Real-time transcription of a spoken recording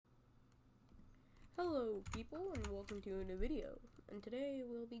Hello people and welcome to a new video, and today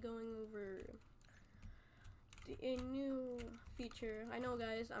we'll be going over a new feature. I know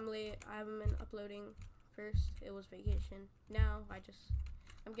guys, I'm late, I haven't been uploading. First it was vacation, now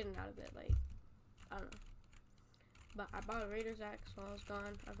I'm getting out of it, like, I don't know. But I bought a Raiders axe while I was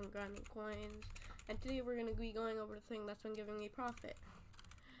gone. I've been grinding coins, and today we're going to be going over the thing that's been giving me profit.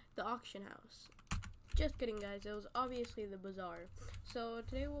 The auction house. Just kidding guys, it was obviously the Bazaar. So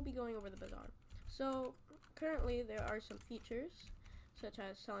today we'll be going over the Bazaar. So currently there are some features such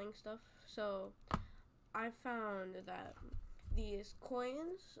as selling stuff. So I found that these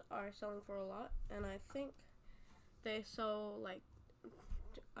coins are selling for a lot, and I think they sell like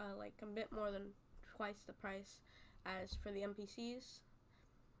a bit more than twice the price as for the NPCs,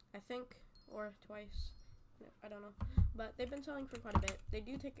 I think, or twice, I don't know, but they've been selling for quite a bit. They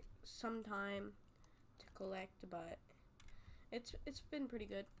do take some time to collect, but it's been pretty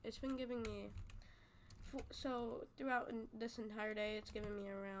good. It's been giving me, so throughout this entire day, it's given me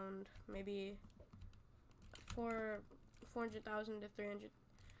around maybe 400,000 to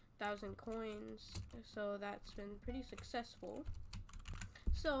 300,000 coins, so that's been pretty successful.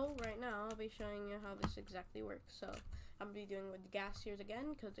 So right now I'll be showing you how this exactly works. So I'll be doing with the gas tiers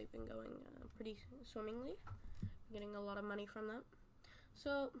again because they've been going pretty swimmingly, getting a lot of money from them.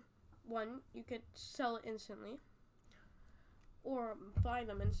 So one, you could sell it instantly or buy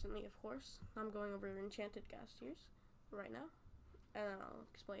them instantly, of course. I'm going over enchanted gas tiers right now, and then I'll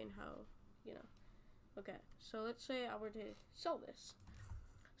explain how, Okay, so let's say I were to sell this.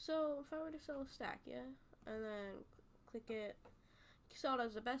 So if I were to sell a stack, yeah, and then click it, sell it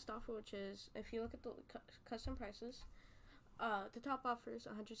as the best offer, which is, if you look at the custom prices, the top offer is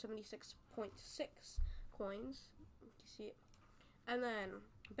 176.6 coins, you see it, and then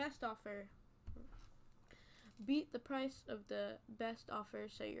best offer, beat the price of the best offer,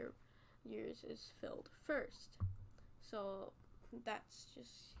 so yours is filled first. So that's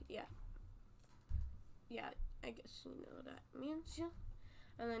just, yeah, I guess you know what that means, yeah.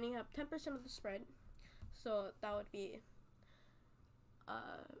 And then you have 10% of the spread, so that would be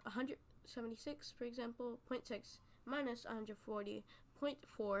 176, for example, 0.6 minus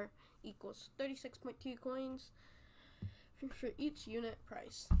 140.4 equals 36.2 coins for each unit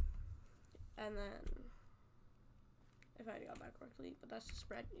price. And then, if I got that correctly, but that's the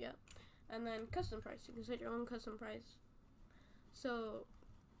spread, yeah. And then custom price, you can set your own custom price. So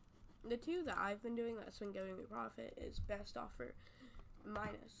the two that I've been doing that's been giving me profit is best offer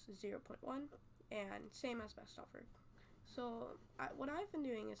minus 0.1 and same as best offer. So what I've been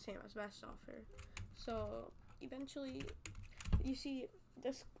doing is same as best offer. So eventually, you see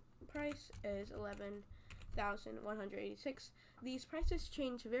this price is 11,186. These prices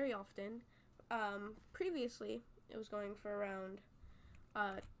change very often. Previously, it was going for around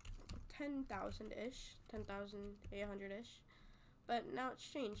 10,000-ish, 10,800-ish. But now it's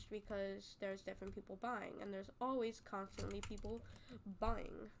changed because there's different people buying, and there's always constantly people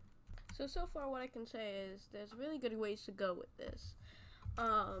buying. So far what I can say is there's really good ways to go with this.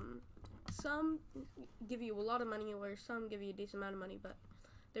 Some give you a lot of money, or some give you a decent amount of money, but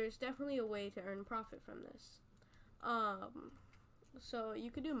there's definitely a way to earn profit from this. So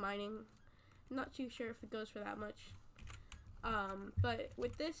you could do mining. I'm not too sure if it goes for that much. But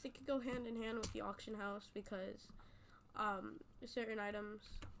with this, it could go hand in hand with the auction house, because certain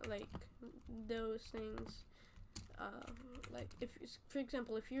items, like those things, like if, for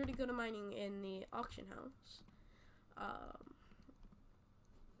example, if you were to go to mining in the auction house,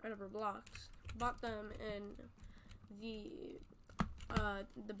 whatever blocks, bought them in the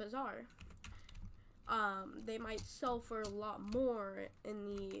Bazaar, they might sell for a lot more in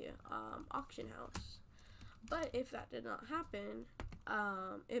the auction house. But if that did not happen,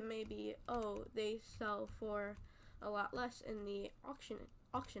 it may be, oh, they sell for a lot less in the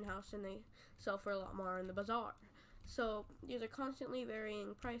auction house and they sell for a lot more in the Bazaar. So these are constantly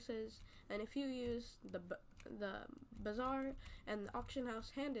varying prices, and if you use the Bazaar and the auction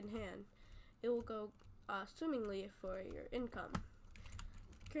house hand in hand, it will go swimmingly for your income.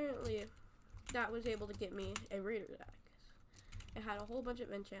 Currently, that was able to get me a Raiders axe. It had a whole bunch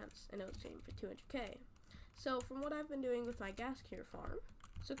of enchants, and it was selling for 200k. So from what I've been doing with my gas tier farm,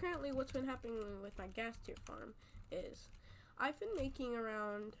 so currently what's been happening with my gas tier farm is I've been making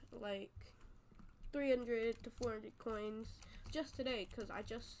around like 300 to 400 coins just today, because I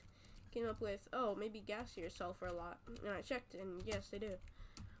just came up with, oh, maybe gas tiers sell for a lot, and I checked, and yes, they do.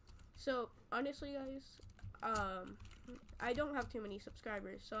 So honestly guys, I don't have too many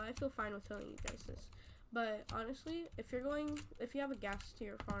subscribers, so I feel fine with telling you guys this, but honestly, if you have a gas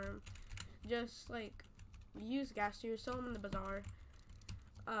tier farm, just like use gas tiers, sell them in the Bazaar,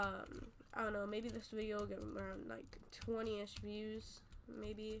 I don't know, maybe this video will get around like 20-ish views,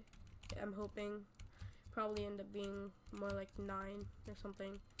 maybe. I'm hoping. Probably end up being more like 9 or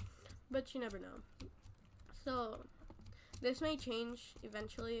something, but you never know. So this may change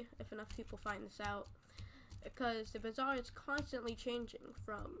eventually if enough people find this out, because the Bazaar is constantly changing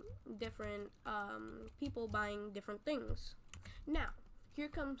from different people buying different things. Now, here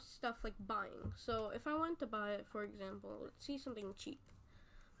comes stuff like buying. So if I wanted to buy it, for example, let's see something cheap.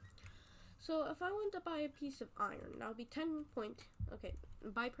 So if I want to buy a piece of iron, that would be okay,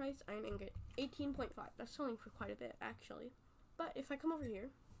 buy price, iron ingot, 18.5. That's selling for quite a bit, actually. But if I come over here,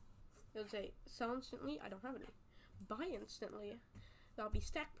 it'll say, sell instantly, I don't have any. Buy instantly, that'll be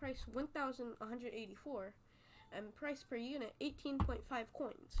stack price 1,184, and price per unit, 18.5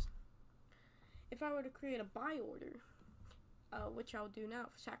 coins. If I were to create a buy order, which I'll do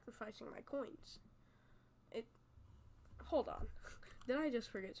now, sacrificing my coins, hold on. Did I just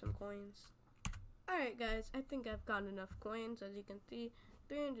forget some coins? Alright guys, I think I've got enough coins. As you can see,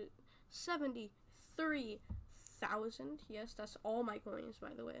 373,000. Yes, that's all my coins,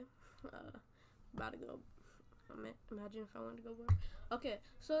 by the way. About to go. Imagine if I wanted to go more. Okay,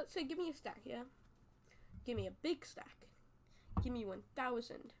 so let's say give me a stack, yeah? Give me a big stack. Give me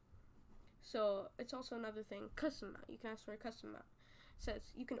 1,000. So it's also another thing, custom amount. You can ask for a custom amount. It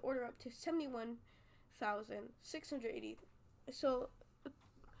says you can order up to 71,680. So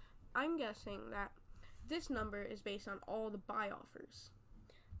I'm guessing that this number is based on all the buy offers.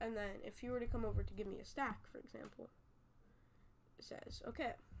 And then if you were to come over to give me a stack, for example, it says,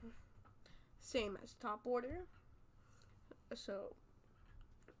 okay, same as top order. So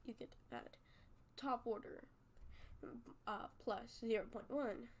you get that top order plus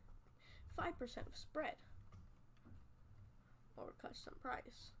 0.1, 5% of spread, or custom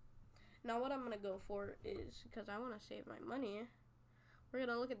price. Now what I'm going to go for is, because I want to save my money, we're going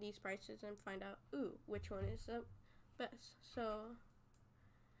to look at these prices and find out, which one is the best. So,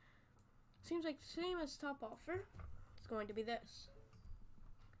 seems like the same as top offer. It's going to be this.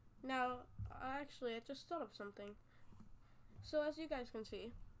 Now, actually, I just thought of something. So, as you guys can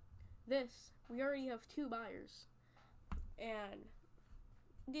see, we already have 2 buyers. And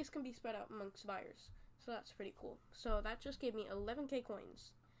these can be spread out amongst buyers. So, that's pretty cool. So, that just gave me 11k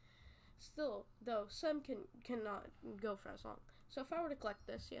coins. Still, though, some cannot go for as long. So if I were to collect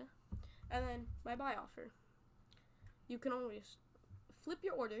this, yeah, and then my buy offer, you can always flip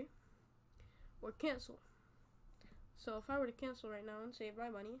your order or cancel. So if I were to cancel right now and save my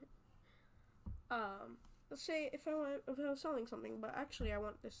money, let's say if I was selling something, but actually I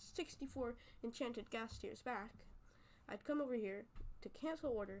want this 64 enchanted gas tiers back, I'd come over here to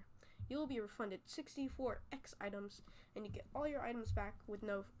cancel order. You'll be refunded 64 X items, and you get all your items back with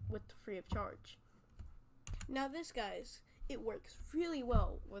free of charge. Now this, guys, it works really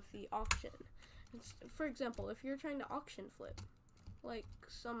well with the auction. For example, if you're trying to auction flip, like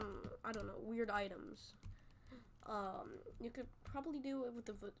some, I don't know, weird items, you could probably do it with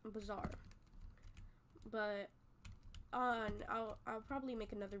the Bazaar. But I'll probably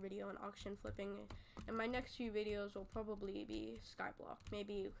make another video on auction flipping, and my next few videos will probably be Skyblock,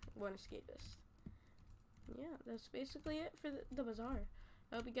 maybe One Escapist. Yeah, that's basically it for the Bazaar.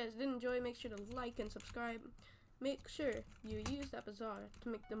 I hope you guys did enjoy. Make sure to like and subscribe. Make sure you use that Bazaar to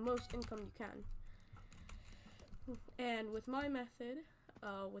make the most income you can. And with my method,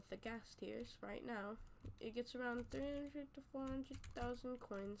 with the gas tiers right now, it gets around 300 to 400,000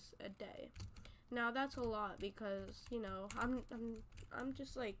 coins a day. Now that's a lot because, you know, I'm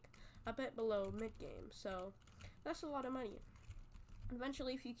just like a bit below mid game, so that's a lot of money.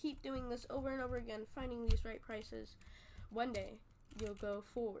 Eventually, if you keep doing this over and over again, finding these right prices, one day you'll go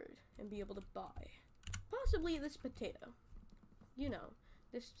forward and be able to buy possibly this potato. You know,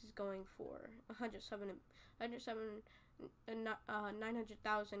 this is going for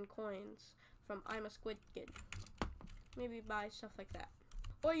 900,000 coins from I'm a Squid Kid. Maybe buy stuff like that.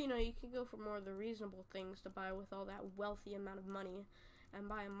 Or, you know, you can go for more of the reasonable things to buy with all that wealthy amount of money and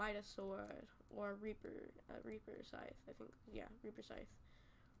buy a Midas sword or a Reaper scythe, I think. Yeah, Reaper scythe.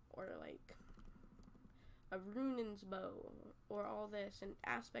 Or, like, a Runin's bow. Or all this. An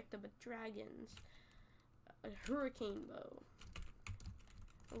aspect of a dragon's. A hurricane bow.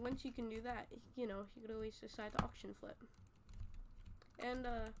 And once you can do that, you know, you could always decide to auction flip. And,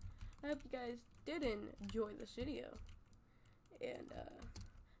 I hope you guys did enjoy this video. And,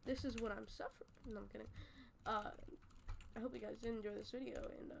 this is what I'm suffering. No, I'm kidding. I hope you guys did enjoy this video,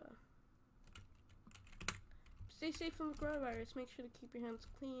 and stay safe from the coronavirus. Make sure to keep your hands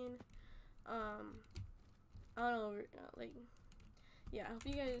clean. I don't know, like, yeah, I hope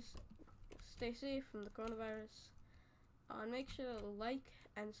you guys stay safe from the coronavirus. make sure to like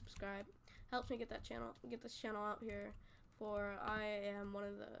and subscribe. Helps me get this channel out here. For I am one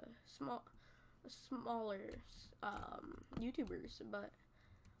of the smaller YouTubers, but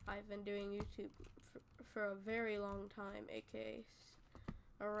I've been doing YouTube for a very long time, aka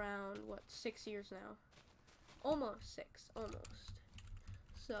around 6 years now, almost 6, almost.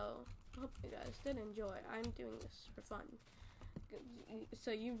 So hope you guys did enjoy. I'm doing this for fun,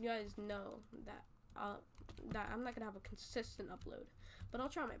 so you guys know that that I'm not gonna have a consistent upload, but I'll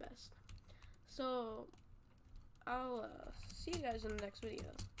try my best. So I'll see you guys in the next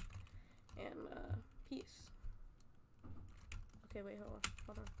video, and peace. Okay, wait,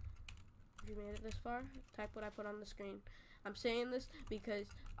 hold on. If you made it this far, type what I put on the screen. I'm saying this because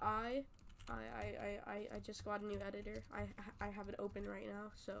I just got a new editor. I have it open right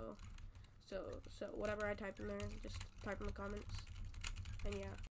now, so whatever I type in there, just type in the comments, and yeah.